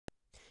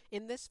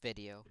In this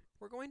video,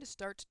 we're going to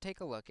start to take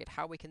a look at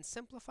how we can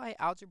simplify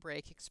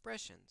algebraic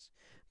expressions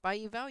by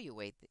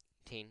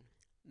evaluating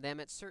them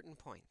at certain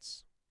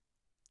points.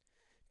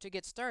 To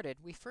get started,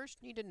 we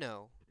first need to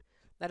know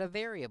that a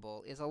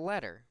variable is a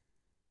letter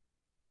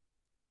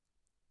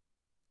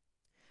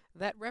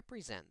that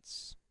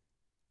represents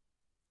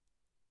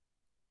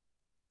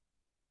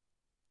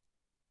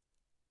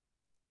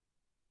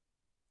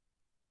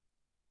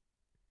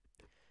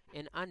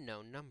an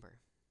unknown number.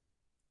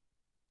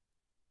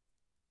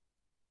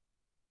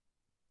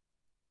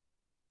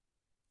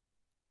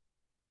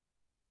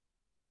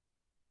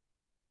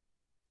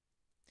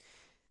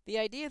 The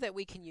idea that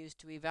we can use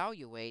to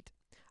evaluate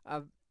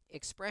an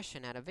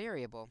expression at a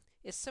variable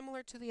is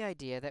similar to the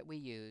idea that we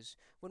use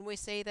when we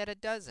say that a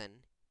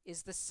dozen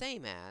is the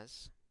same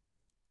as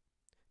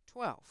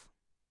 12.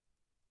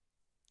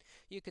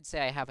 You could say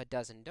I have a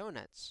dozen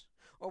donuts,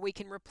 or we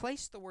can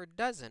replace the word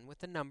dozen with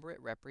the number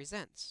it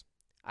represents.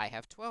 I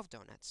have 12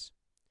 donuts.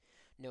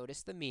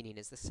 Notice the meaning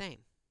is the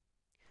same.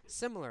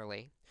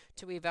 Similarly,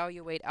 to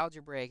evaluate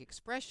algebraic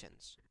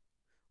expressions,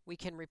 we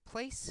can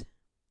replace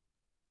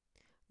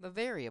the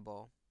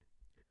variable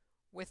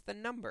with the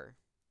number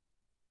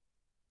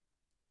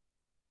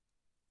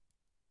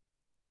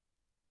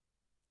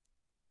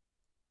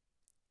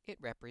it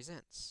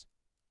represents.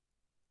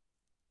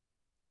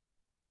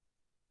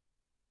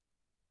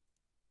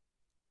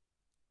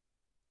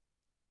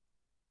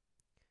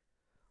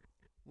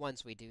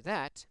 Once we do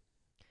that,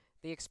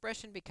 the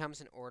expression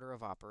becomes an order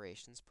of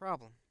operations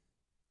problem.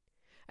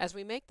 As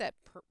we make that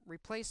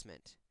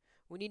replacement,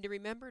 we need to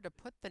remember to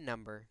put the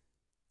number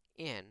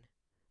in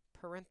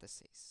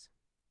parentheses.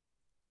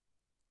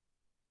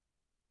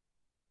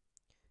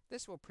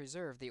 This will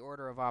preserve the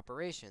order of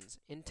operations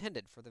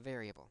intended for the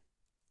variable.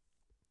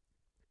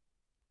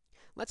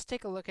 Let's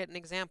take a look at an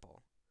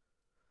example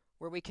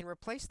where we can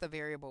replace the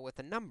variable with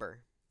the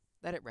number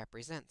that it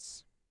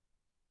represents.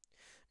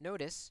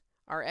 Notice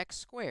our x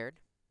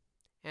squared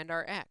and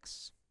our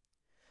x.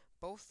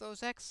 Both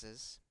those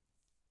x's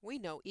we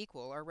know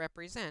equal or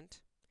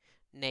represent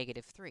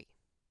 -3.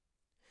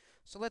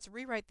 So let's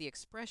rewrite the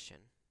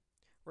expression,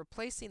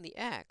 replacing the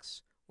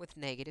x with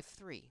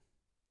 -3.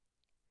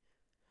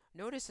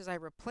 Notice as I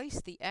replace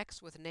the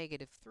x with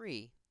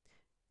 -3,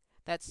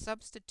 that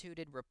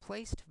substituted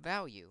replaced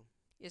value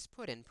is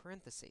put in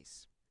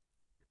parentheses.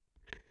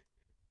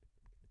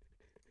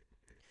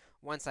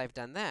 Once I've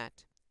done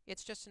that,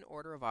 it's just an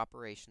order of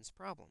operations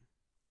problem.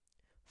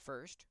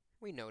 First,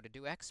 we know to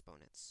do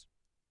exponents.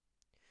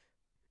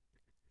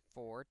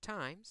 4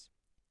 times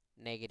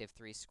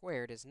 -3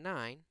 squared is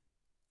 9,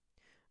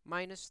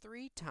 minus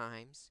 3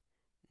 times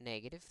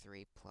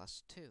 -3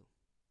 plus 2.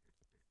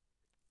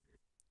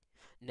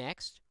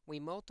 Next, we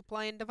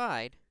multiply and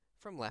divide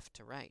from left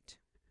to right.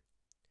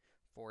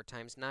 4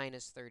 times 9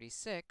 is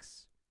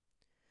 36,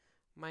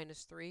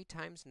 minus 3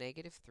 times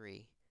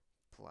 -3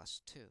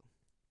 plus 2.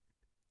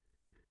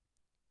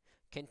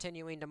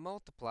 Continuing to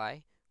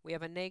multiply, we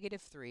have a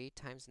 -3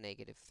 times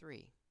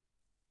 -3.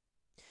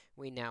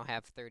 We now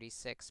have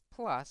 36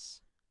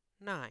 plus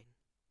 9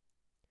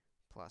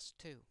 plus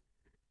 2.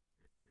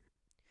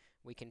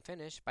 We can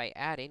finish by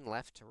adding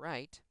left to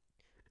right.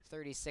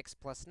 36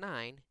 plus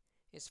 9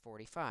 is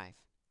 45,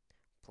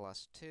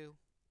 plus 2.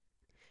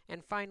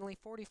 And finally,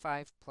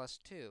 45 plus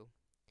 2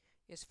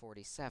 is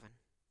 47.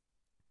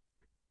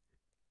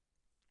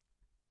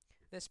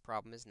 This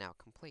problem is now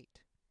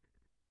complete.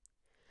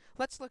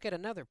 Let's look at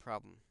another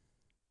problem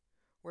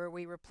where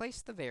we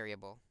replace the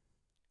variable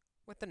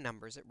with the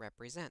numbers it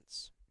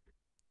represents.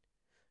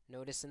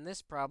 Notice in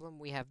this problem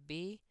we have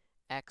b,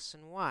 x,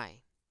 and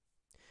y.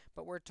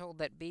 But we're told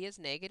that b is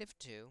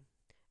 -2,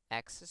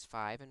 x is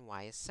 5, and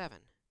y is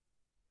 7.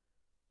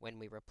 When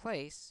we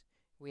replace,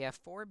 we have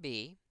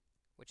 4b,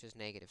 which is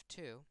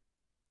 -2,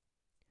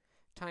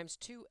 times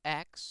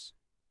 2x,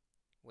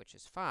 which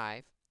is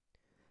 5,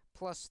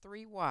 plus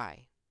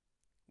 3y,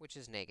 which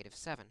is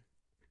 -7.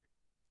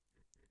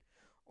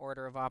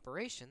 Order of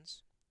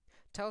operations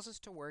tells us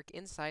to work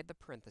inside the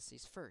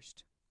parentheses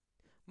first,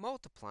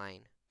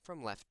 multiplying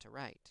from left to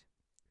right.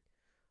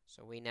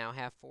 So we now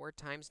have 4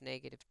 times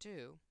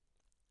 -2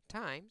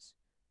 times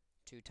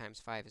 2 times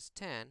 5 is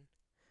 10,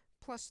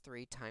 plus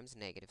 3 times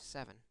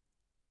 -7.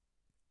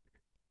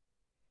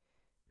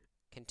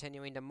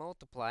 Continuing to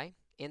multiply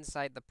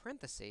inside the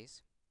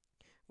parentheses,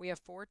 we have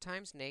 4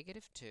 times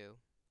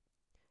 -2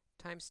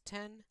 times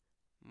 10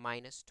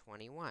 minus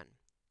 21,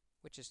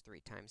 which is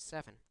 3 times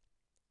 7.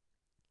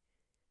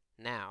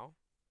 Now,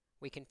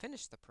 we can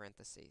finish the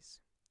parentheses,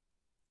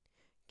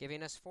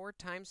 giving us 4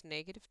 times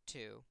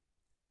 -2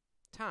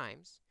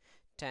 times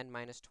 10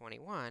 minus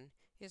 21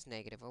 is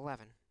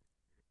 -11.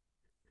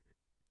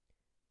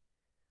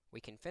 We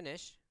can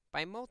finish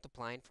by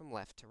multiplying from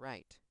left to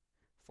right.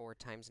 4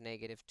 times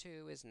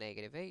 -2 is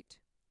 -8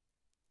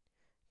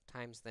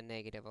 times the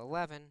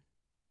 -11,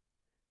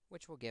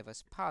 which will give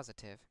us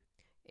positive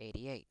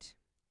 88.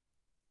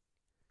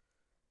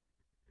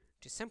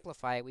 To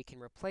simplify, we can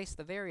replace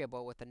the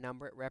variable with the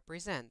number it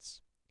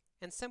represents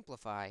and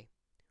simplify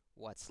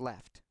what's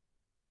left.